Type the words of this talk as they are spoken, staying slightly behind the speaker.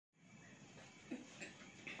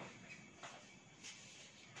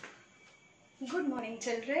Good morning,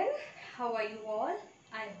 children. How are you all?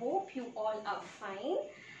 I hope you all are fine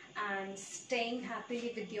and staying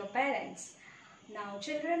happily with your parents. Now,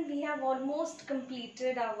 children, we have almost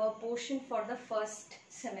completed our portion for the first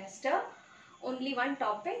semester. Only one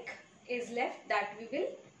topic is left that we will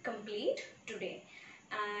complete today.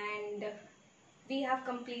 And we have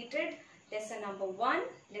completed lesson number 1,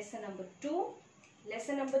 lesson number 2,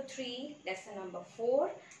 lesson number 3, lesson number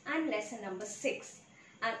 4 and lesson number 6.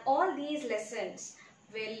 And all these lessons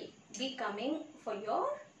will be coming for your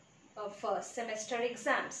first semester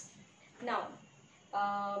exams. Now,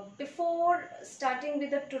 before starting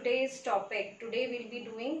with today's topic, today we'll be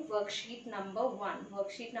doing worksheet number 1.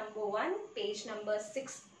 Worksheet number 1, page number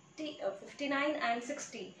 59 and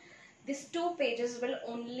 60. These two pages will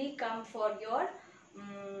only come for your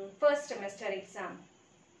first semester exam.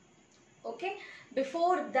 Okay,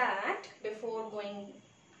 before that, before going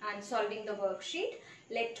and solving the worksheet,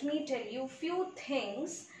 let me tell you few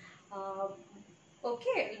things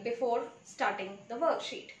okay, before starting the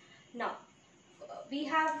worksheet. Now, we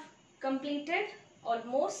have completed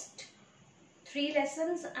almost 3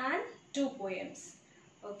 lessons and 2 poems.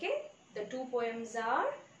 Okay, the 2 poems are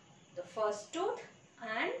The First Tooth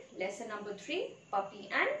and lesson number 3, Puppy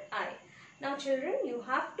and I. Now children, you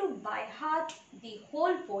have to by heart the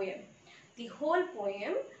whole poem. The whole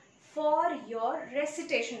poem for your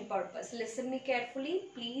recitation purpose. Listen me carefully.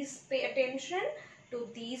 Please pay attention to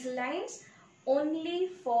these lines. Only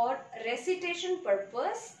for recitation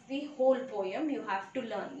purpose, the whole poem you have to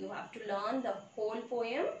learn. You have to learn the whole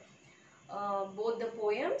poem, both the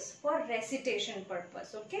poems for recitation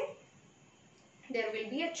purpose. Okay. There will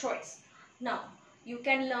be a choice. Now, you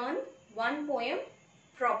can learn one poem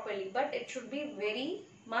properly, but it should be very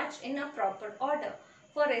much in a proper order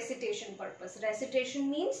for recitation purpose. Recitation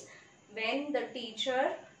means when the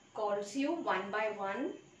teacher calls you one by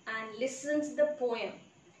one and listens the poem.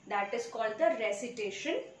 That is called the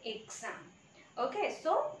recitation exam. Okay,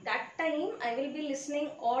 so that time I will be listening,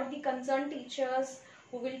 or the concerned teachers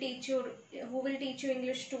who will teach you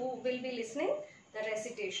English 2 will be listening the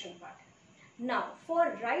recitation part. Now,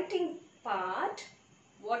 for writing part,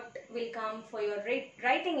 what will come for your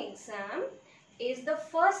writing exam is the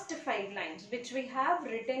first 5 lines which we have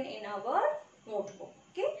written in our notebook.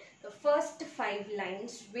 Okay, the first 5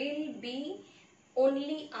 lines will be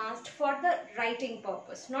only asked for the writing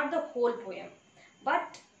purpose, not the whole poem.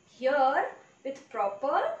 But here with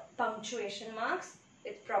proper punctuation marks,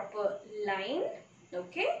 with proper line,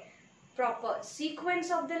 okay, proper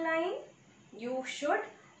sequence of the line, you should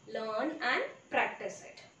learn and practice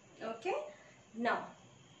it. Okay. Now,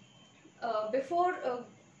 before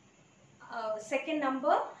second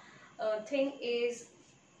number thing is,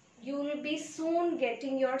 you will be soon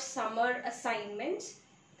getting your summer assignments.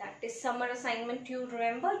 That is summer assignment, you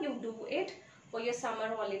remember, you do it for your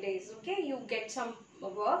summer holidays. Okay, you get some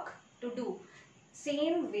work to do.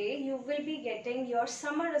 Same way you will be getting your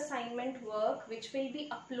summer assignment work, which will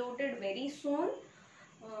be uploaded very soon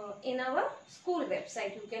in our school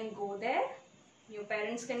website. You can go there, your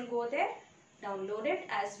parents can go there, download it,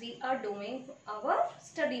 as we are doing our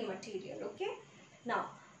study material. Okay. Now,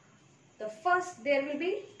 the first, there will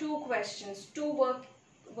be 2 questions, 2 work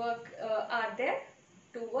are there,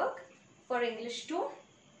 2 work for English 2.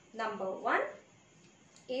 Number 1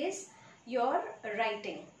 is your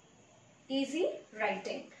writing, easy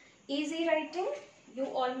writing. Easy writing, you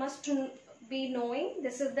all must be knowing,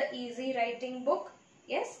 this is the easy writing book.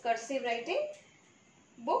 Yes, cursive writing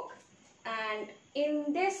book. And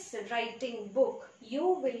in this writing book, you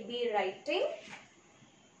will be writing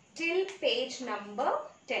till page number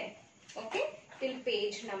 10. Okay, till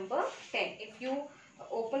page number 10. If you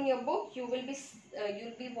open your book, you will be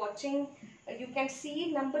you'll be watching, you can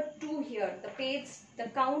see number 2 here. The page, the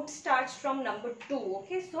count starts from number 2.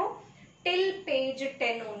 Okay, so till page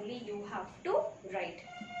 10 only you have to write.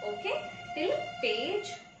 Okay, till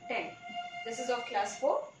page 10. This is of class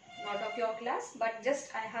 4, not of your class, but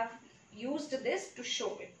just I have used this to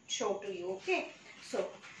show to you. Okay, so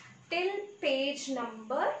till page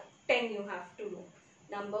number 10 you have to do.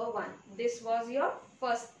 Number 1, this was your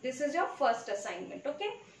first, this is your first assignment.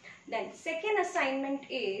 Okay, then second assignment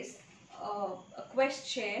is a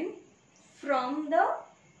question from the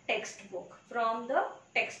textbook. From the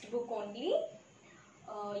textbook only,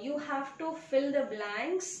 you have to fill the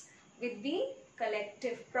blanks with the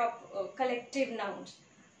collective nouns.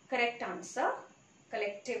 Correct answer,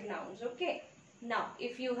 collective nouns. Okay. Now,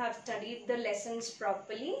 if you have studied the lessons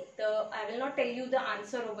properly, I will not tell you the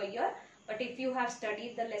answer over here, but if you have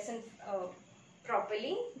studied the lesson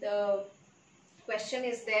properly, the question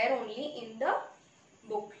is there only in the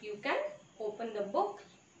book. You can open the book,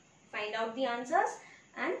 Find out the answers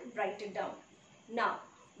and write it down. Now,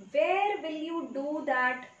 where will you do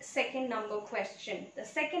that second number question? The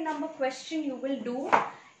second number question you will do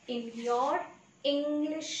in your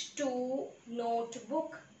English 2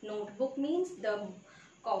 notebook. Notebook means the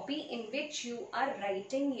copy in which you are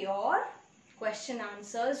writing your question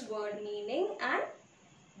answers, word meaning and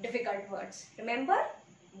difficult words. Remember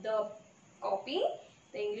the copy,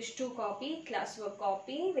 the English 2 copy, classwork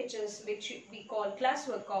copy, which we call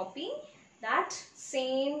classwork copy. That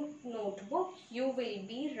same notebook you will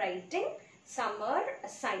be writing summer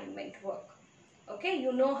assignment work. Okay,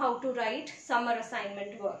 you know how to write summer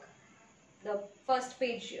assignment work. The first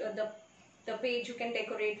page, the page you can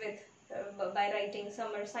decorate with by writing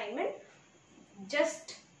summer assignment.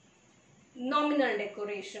 Just nominal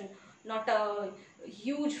decoration, not a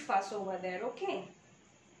huge fuss over there. Okay,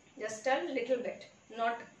 just a little bit,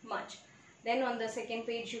 not much. Then on the second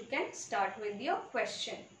page you can start with your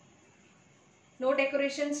question. No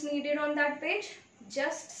decorations needed on that page.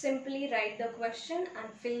 Just simply write the question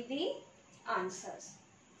and fill the answers.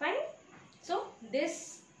 Fine. So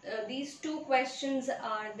these 2 questions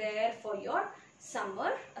are there for your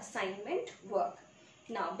summer assignment work.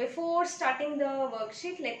 Now, before starting the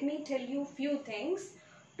worksheet, let me tell you few things.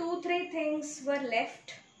 2-3 things were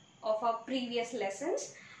left of our previous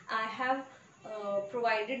lessons. I have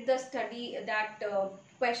provided the study that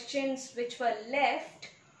questions which were left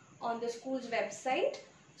on the school's website,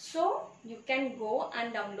 so you can go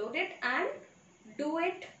and download it and do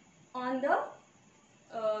it on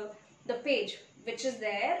the page which is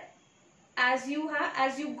there as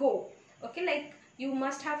you go. Okay, like you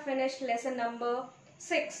must have finished lesson number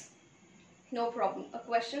 6, no problem. A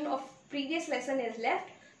question of previous lesson is left,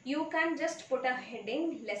 you can just put a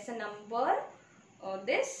heading lesson number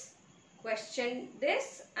this, question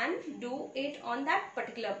this, and do it on that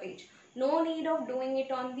particular page. No need of doing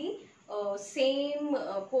it on the same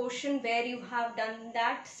portion where you have done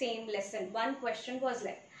that same lesson. One question was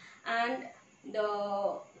left and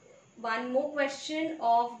the one more question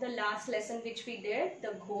of the last lesson which we did,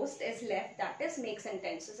 the ghost, is left, that is make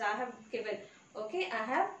sentences. I have given, okay, I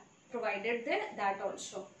have provided that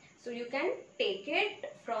also. So you can take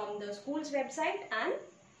it from the school's website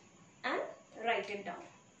and write it down.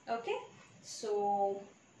 Okay, so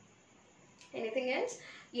anything else?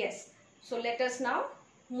 Yes. So let us now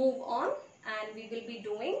move on and we will be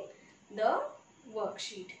doing the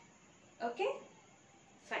worksheet. Okay,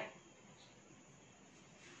 fine.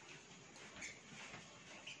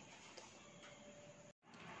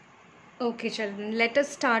 Okay children, let us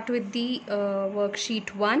start with the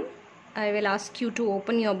worksheet 1. I will ask you to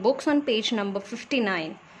open your books on page number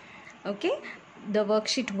 59. Okay, the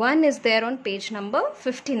worksheet 1 is there on page number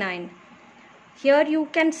 59. Here you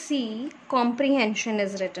can see comprehension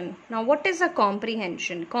is written. Now what is a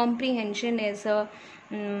comprehension? Comprehension is a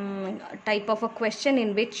type of a question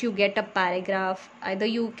in which you get a paragraph. Either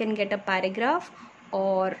you can get a paragraph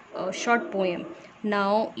or a short poem.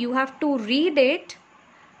 Now you have to read it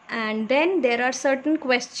and then there are certain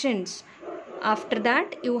questions. After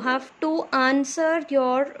that you have to answer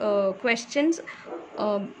your questions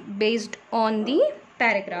based on the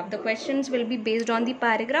paragraph. The questions will be based on the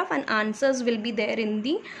paragraph and answers will be there in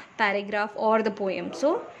the paragraph or the poem.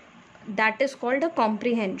 So that is called a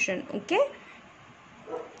comprehension. Okay,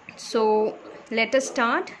 so let us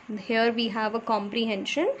start. Here we have a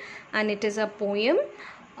comprehension and it is a poem.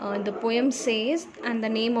 The poem says, and the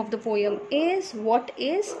name of the poem is What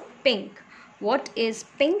is Pink? What is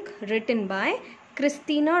Pink? Written by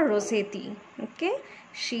Christina Rossetti. Okay,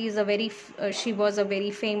 she was a very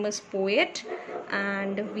famous poet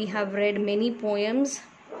and we have read many poems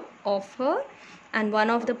of her, and one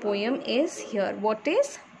of the poem is here, What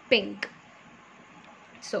is Pink?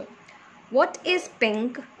 So what is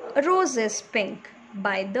pink? A rose is pink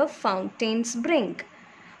by the fountain's brink.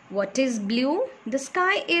 What is blue? The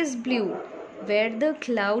sky is blue where the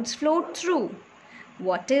clouds float through.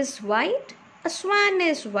 What is white? A swan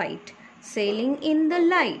is white sailing in the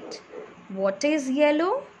light. What is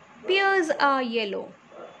yellow? Pears are yellow,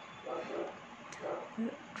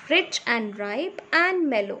 rich and ripe and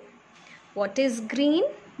mellow. What is green?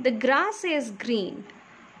 The grass is green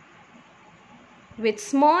with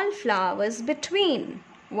small flowers between.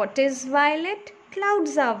 What is violet?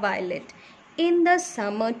 Clouds are violet in the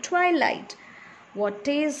summer twilight. What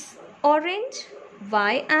is orange?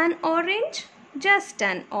 Why an orange? Just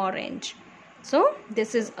an orange. So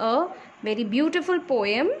this is a very beautiful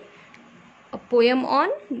poem, a poem on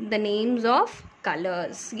the names of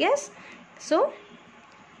colors. Yes, so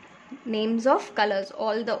names of colors,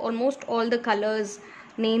 almost all the colors,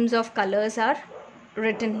 names of colors are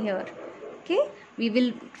written here. Okay, We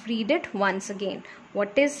will read it once again.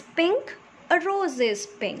 What is pink? A rose is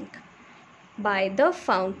pink. By the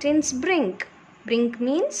fountain's brink. Brink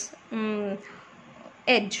means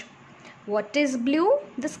edge. What is blue?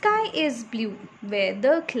 The sky is blue, where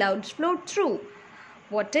the clouds float through.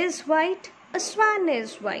 What is white? A swan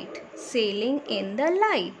is white, sailing in the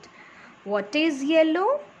light. What is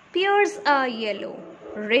yellow? Pears are yellow,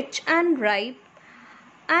 rich and ripe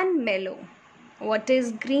and mellow. What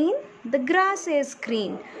is green? The grass is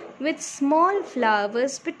green, with small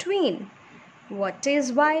flowers between. What is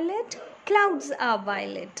violet? Clouds are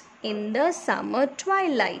violet in the summer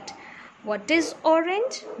twilight. What is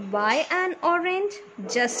orange? Why an orange?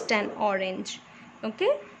 Just an orange.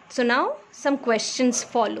 Okay. So now some questions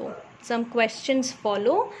follow.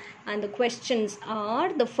 And the questions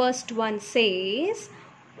are, the first one says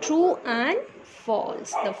true and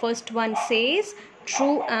false. The first one says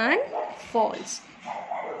true and false.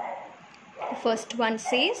 The first one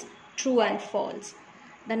says true and false.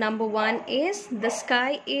 The number one is the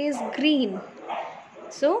sky is green.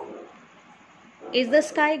 So, is the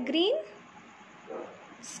sky green?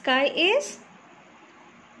 Sky is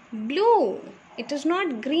blue. It is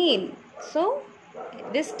not green. So,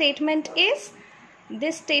 this statement is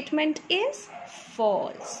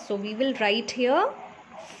false. So, we will write here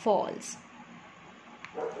false.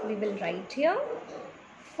 We will write here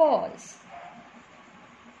false.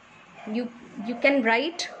 You can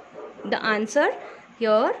write the answer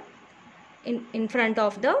here in front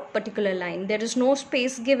of the particular line. There is no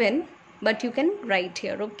space given, but you can write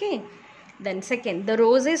here. Okay. Then second, the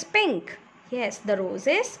rose is pink. Yes, the rose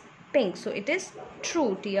is pink. So it is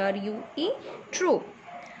true. T-R-U-E, true.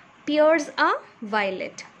 Pears are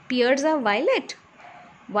violet. Pears are violet.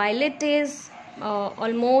 Violet is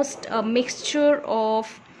almost a mixture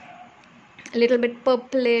of a little bit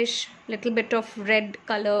purplish, little bit of red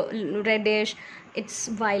color, reddish. It's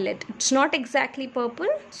violet. It's not exactly purple.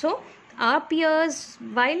 So are pears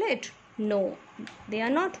violet? No, they are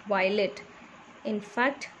not violet. In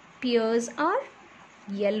fact, pears are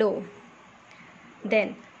yellow.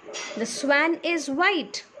 Then the swan is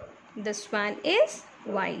white. The swan is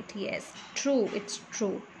white. Yes, true. It's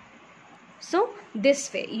true. So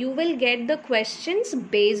this way you will get the questions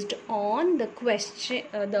based on the question,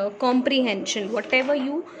 the comprehension, whatever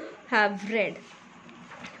you have read.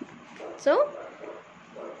 So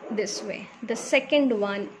this way. The second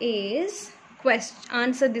one is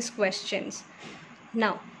answer these questions.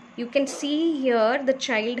 Now you can see here the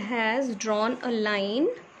child has drawn a line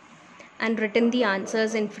and written the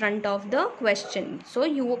answers in front of the question. So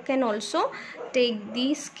you can also take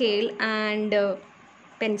the scale and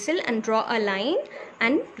pencil and draw a line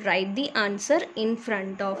and write the answer in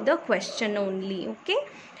front of the question only. Okay.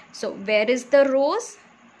 So where is the rose?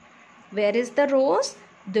 Where is the rose?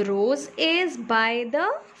 The rose is by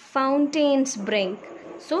the fountain's brink.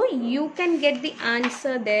 So you can get the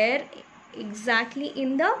answer there exactly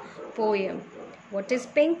in the poem. What is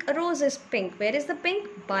pink? A rose is pink. Where is the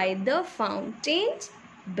pink? By the fountain's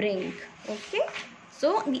brink. Okay.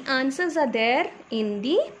 So the answers are there in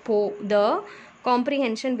the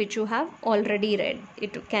comprehension which you have already read.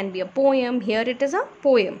 It can be a poem. Here it is a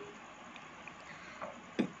poem.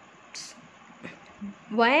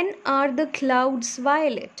 When are the clouds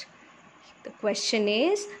violet? The question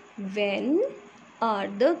is, when are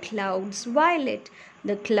the clouds violet?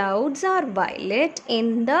 The clouds are violet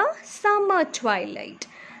in the summer twilight.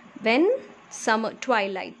 When summer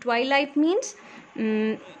twilight. Twilight means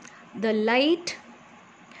the light,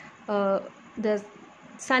 the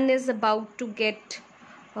sun is about to get,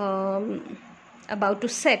 about to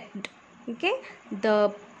set. Okay.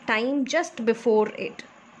 The time just before it.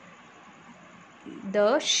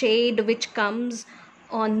 The shade which comes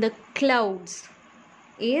on the clouds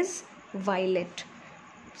is violet.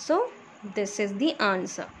 So this is the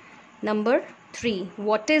answer. Number 3.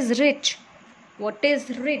 What is rich? What is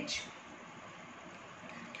rich?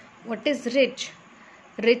 What is rich?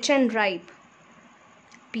 Rich and ripe.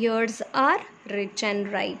 Pears are rich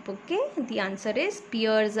and ripe. Okay. The answer is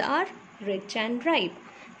pears are rich and ripe.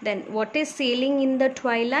 Then what is sailing in the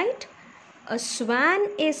twilight? A swan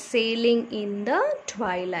is sailing in the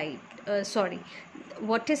twilight.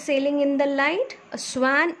 What is sailing in the light? A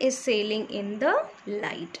swan is sailing in the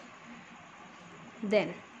light.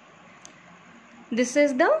 Then this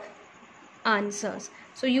is the answers.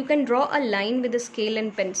 So you can draw a line with a scale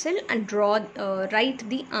and pencil and write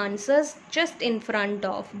the answers just in front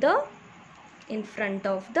of the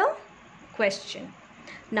question.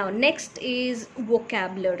 Now next is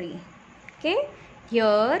vocabulary. Okay.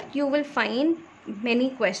 Here you will find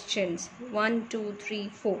many questions. 1, 2, 3,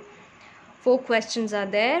 4. 4 questions are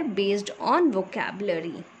there based on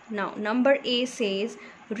vocabulary. Now, number A says,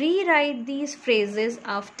 rewrite these phrases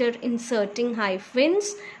after inserting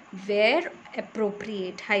hyphens where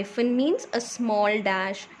appropriate. Hyphen means a small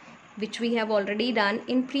dash, which we have already done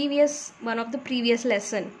in one of the previous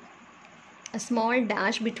lesson. A small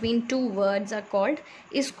dash between two words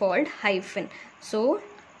is called hyphen. So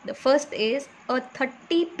the first is a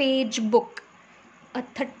 30-page book. A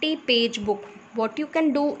 30-page book. What you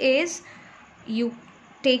can do is you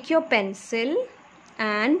take your pencil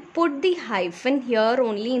and put the hyphen here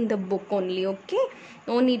only in the book only. Okay,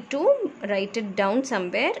 no need to write it down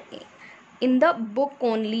somewhere. In the book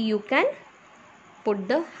only you can put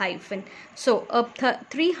the hyphen. So a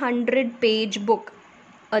 300-page book.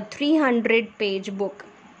 A 300-page book.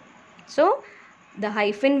 So the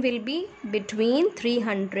hyphen will be between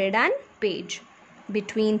 300 and page.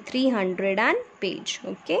 Between 300 and page.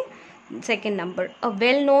 Okay. Second number. A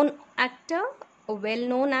well-known actor. A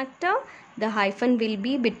well-known actor. The hyphen will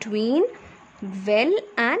be between well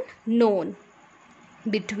and known.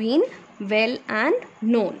 Between well and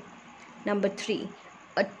known. Number 3.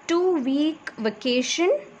 A 2-week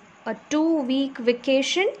vacation. A 2-week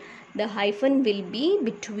vacation. The hyphen will be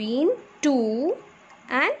between 2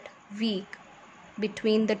 and week.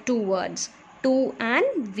 Between the two words. 2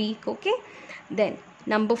 and week. Okay. Then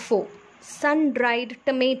number 4. Sun-dried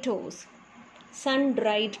tomatoes.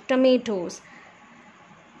 Sun-dried tomatoes.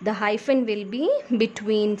 The hyphen will be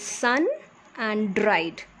between sun and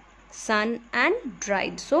dried. Sun and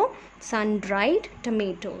dried. So sun-dried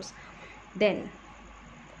tomatoes. Then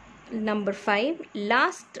number 5.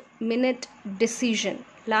 Last minute decision.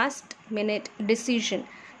 Last minute decision.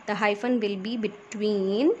 The hyphen will be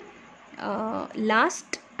between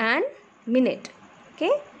last and minute.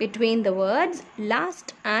 Okay, between the words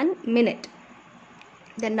last and minute.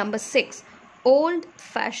 Then number 6.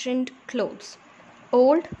 Old-fashioned clothes.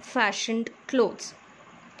 Old-fashioned clothes.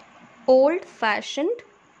 Old-fashioned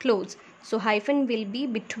clothes. So hyphen will be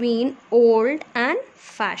between old and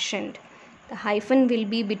fashioned. The hyphen will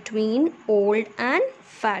be between old and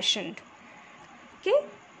fashioned. Okay,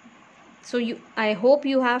 so I hope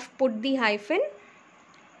you have put the hyphen.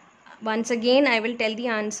 Once again I will tell the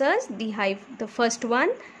answers. The first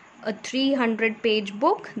one, a 300-page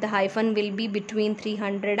book. The hyphen will be between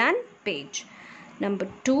 300 and page. Number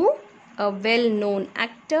 2, a well-known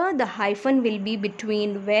actor. The hyphen will be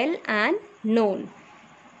between well and known.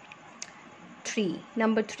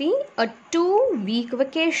 Number 3, a 2-week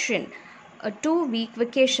vacation. A 2-week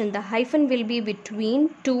vacation. The hyphen will be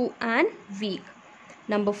between 2 and week.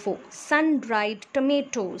 Number 4. Sun-dried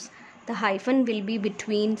tomatoes. The hyphen will be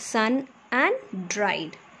between sun and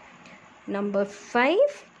dried. Number 5.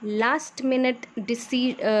 Last-minute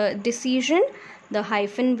decision. The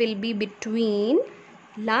hyphen will be between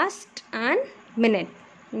last and minute.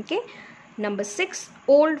 Okay. Number 6.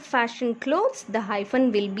 Old-fashioned clothes. The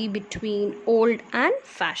hyphen will be between old and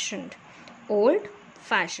fashioned.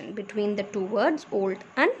 Old-fashioned. Between the two words old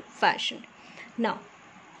and fashioned. Now,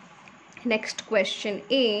 next question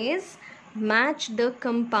is match the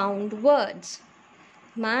compound words.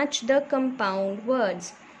 Match the compound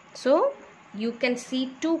words. So you can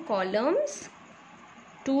see two columns,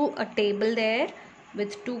 a table there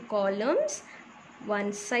with two columns.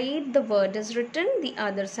 One side the word is written, the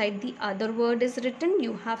other side the other word is written.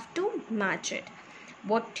 You have to match it.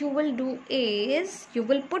 What you will do is you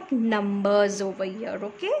will put numbers over here.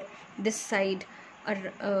 Okay, this side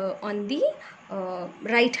on the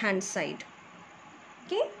right hand side.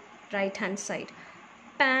 Okay, right hand side.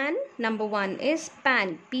 Pan, number 1 is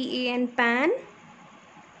pan, P-A-N, pan.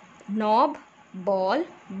 Knob, ball,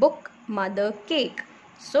 book, mother, cake.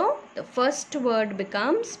 So the first word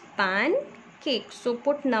becomes pan, cake. So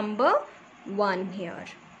put number 1 here.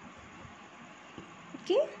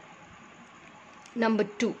 Okay. Number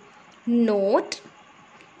 2, note,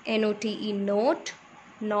 N-O-T-E, note,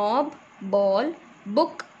 knob, ball,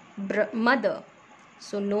 book, mother.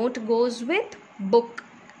 So note goes with book.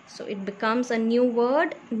 So it becomes a new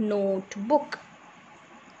word, notebook.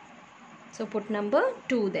 So put number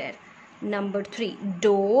 2 there. Number 3,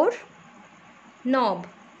 door, knob,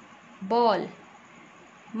 ball,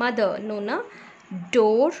 mother.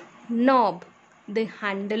 Door, knob. The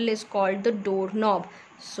handle is called the door knob.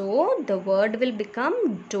 So the word will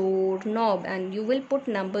become doorknob and you will put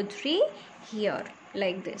number 3 here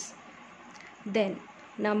like this. Then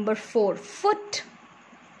number 4, foot,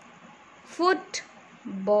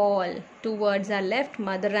 ball. Two words are left,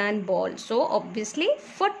 mother and ball. So obviously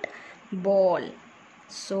football.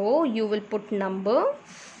 So you will put number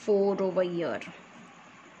 4 over here.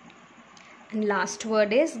 And last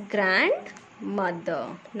word is mother.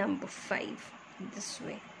 Number 5, this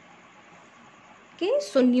way. Okay,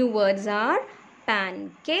 so new words are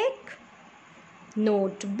pancake,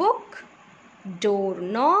 notebook,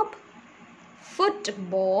 doorknob,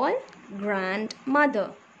 football,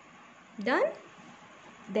 grandmother. Done?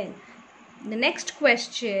 Then the next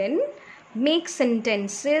question, make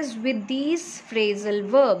sentences with these phrasal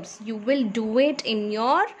verbs. You will do it in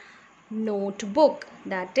your notebook,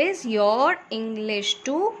 that is your English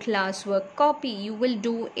 2 classwork copy. You will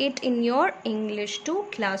do it in your English 2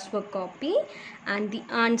 classwork copy, and the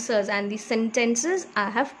answers and the sentences I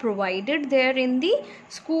have provided there in the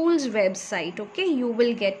school's website. Okay, you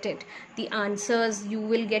will get it, the answers, you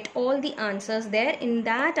will get all the answers there in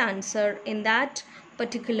that answer, in that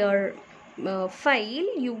particular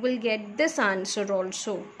file. You will get this answer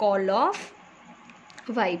also: call off,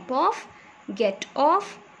 wipe off, get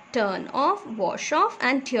off, turn off, wash off,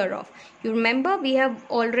 and tear off. You remember we have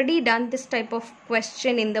already done this type of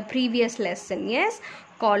question in the previous lesson. Yes,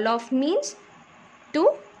 call off means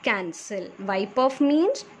to cancel, wipe off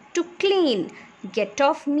means to clean, get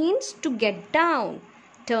off means to get down,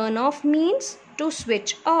 turn off means to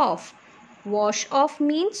switch off, wash off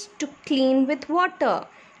means to clean with water,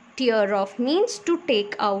 tear off means to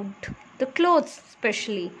take out the clothes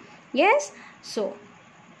especially. Yes, so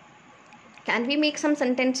can we make some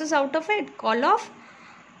sentences out of it? Call off.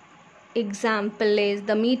 Example is,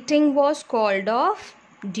 the meeting was called off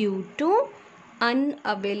due to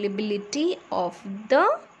unavailability of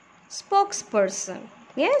the spokesperson.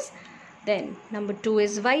 Yes. Then number 2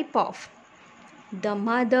 is wipe off. The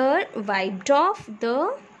mother wiped off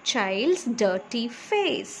the child's dirty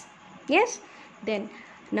face. Yes. Then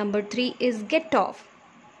number 3 is get off.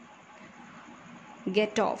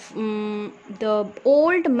 Get off. The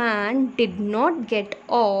old man did not get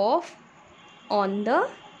off on the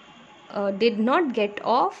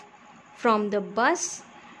from the bus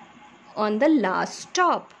on the last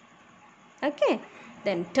stop. Okay.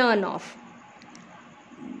 Then turn off.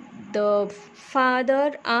 The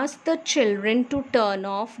father asked the children to turn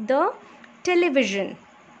off the television.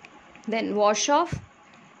 Then wash off.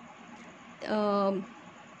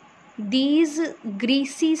 These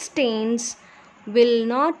greasy stains will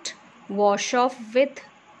not wash off with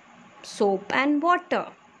soap and water.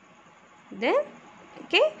 Then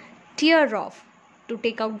okay, tear off, to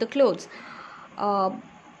take out the clothes.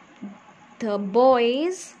 The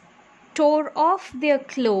boys tore off their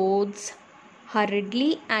clothes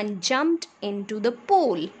hurriedly and jumped into the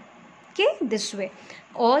pool. Okay, this way.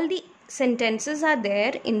 All the sentences are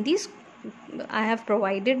there in this. I have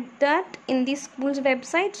provided that in the school's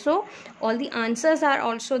website. So all the answers are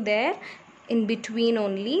also there. In between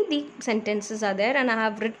only the sentences are there, and I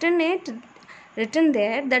have written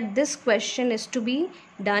there that this question is to be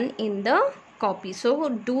done in the copy. So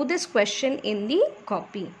do this question in the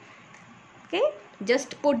copy. Okay,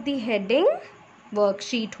 just put the heading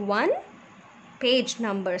worksheet 1, page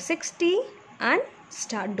number 60, and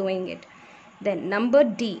start doing it. Then number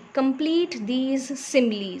D, complete these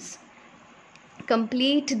similes.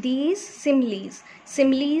 Complete these similes.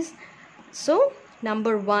 Similes. So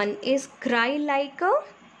number 1 is cry like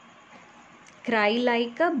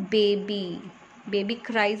a baby. Baby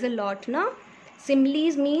cries a lot, na?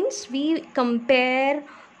 Similes means we compare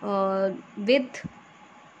with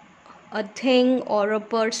a thing or a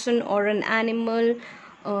person or an animal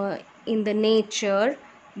in the nature,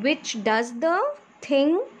 which does the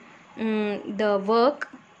thing, the work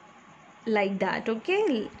like that.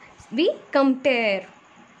 Okay, we compare.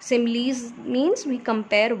 Similes means we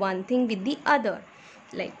compare one thing with the other.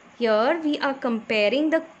 Like here we are comparing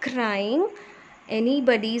the crying,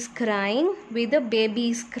 anybody's crying, with the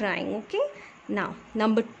baby's crying. Okay, now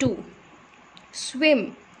number 2,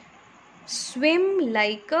 swim. Swim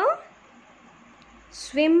like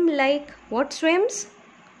what swims?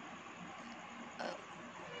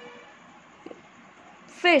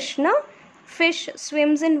 Fish, no? Fish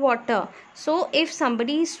swims in water. So if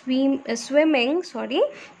somebody is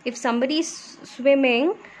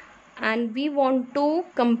swimming and we want to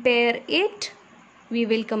compare it, we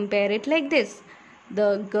will compare it like this: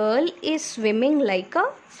 the girl is swimming like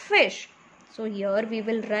a fish. So here we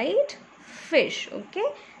will write fish. Okay,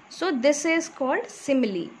 so this is called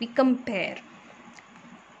simile. We compare.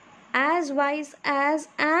 As wise as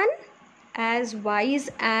an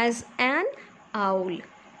owl.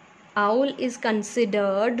 Owl is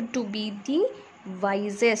considered to be the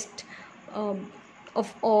wisest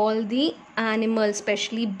of all the animals,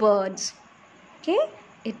 especially birds. Okay,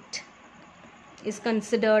 it is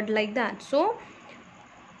considered like that. So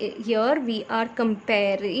here we are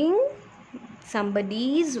comparing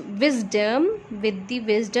somebody's wisdom with the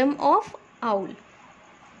wisdom of owl.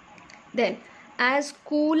 Then as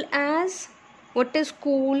cool as, what is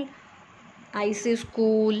cool? Ice is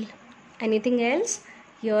cool. Anything else?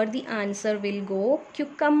 Here the answer will go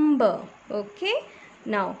cucumber. Okay.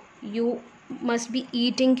 Now you must be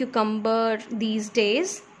eating cucumber these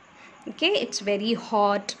days. Okay, it's very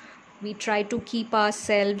hot. We try to keep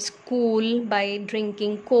ourselves cool by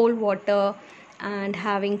drinking cold water and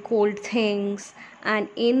having cold things, and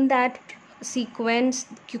in that sequence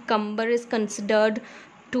cucumber is considered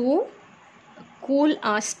to cool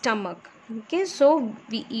our stomach. Okay, so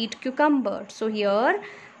we eat cucumber. So here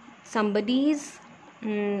somebody's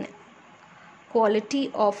quality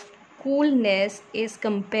of coolness is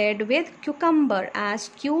compared with cucumber, as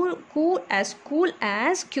cool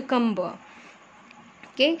as cucumber.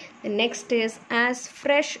 Okay, the next is as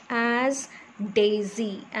fresh as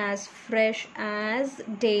daisy. As fresh as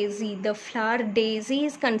daisy. The flower daisy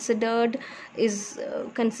is considered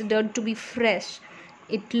to be fresh.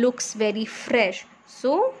 It looks very fresh,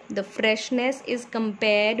 so the freshness is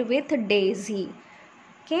compared with daisy.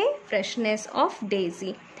 Okay, freshness of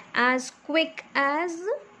daisy. As quick as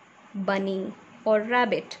bunny or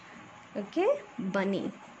rabbit. Okay,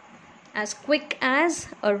 bunny. As quick as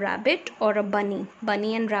a rabbit or a bunny.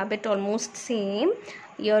 Bunny and rabbit almost same.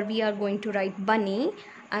 Here we are going to write bunny.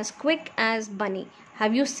 As quick as bunny.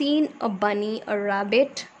 Have you seen a bunny, a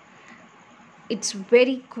rabbit? It's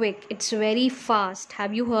very quick, it's very fast.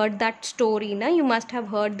 Have you heard that story? Na? You must have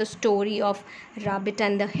heard the story of rabbit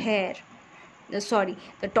and the hare.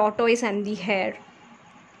 The tortoise and the hare.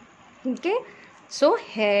 Okay, so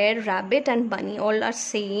hare, rabbit and bunny all are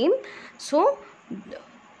same. So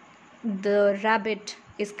the rabbit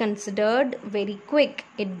is considered very quick.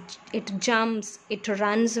 It jumps, it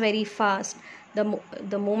runs very fast.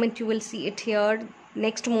 The moment you will see it here,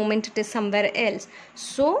 next moment it is somewhere else.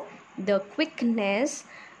 So the quickness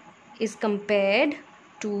is compared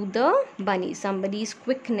to the bunny. Somebody's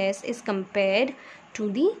quickness is compared to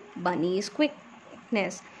the bunny's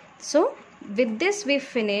quickness. So with this we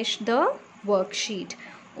finish the worksheet.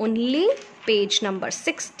 Only page number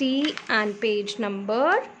 60 and page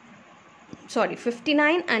number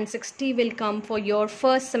 59 and 60 will come for your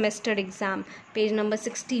first semester exam. Page number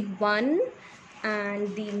 61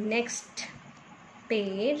 and the next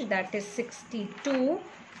page, that is 62,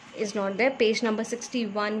 is not there. Page number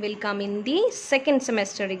 61 will come in the second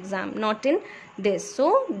semester exam, not in this.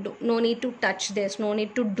 So no need to touch this, no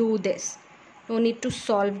need to do this, no need to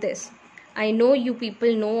solve this. I know you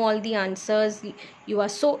people know all the answers. You are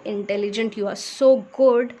so intelligent, you are so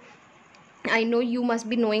good. I know you must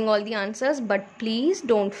be knowing all the answers, but please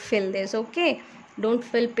don't fill this. Okay, don't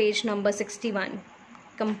fill page number 61.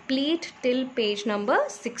 Complete till page number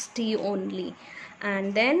 60 only.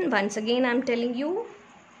 And then once again I'm telling you,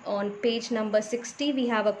 on page number 60 we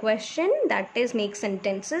have a question, that is make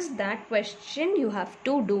sentences. That question you have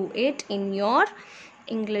to do it in your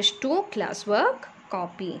English 2 classwork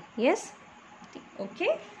copy. Yes,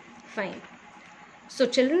 okay, fine. So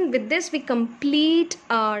children, with this we complete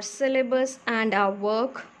our syllabus and our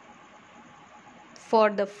work for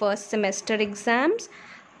the first semester exams.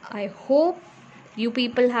 I hope you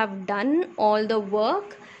people have done all the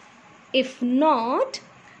work. If not,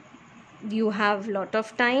 you have lot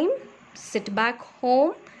of time. Sit back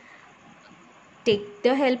home, take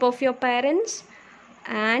the help of your parents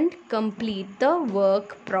and complete the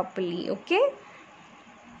work properly. Okay.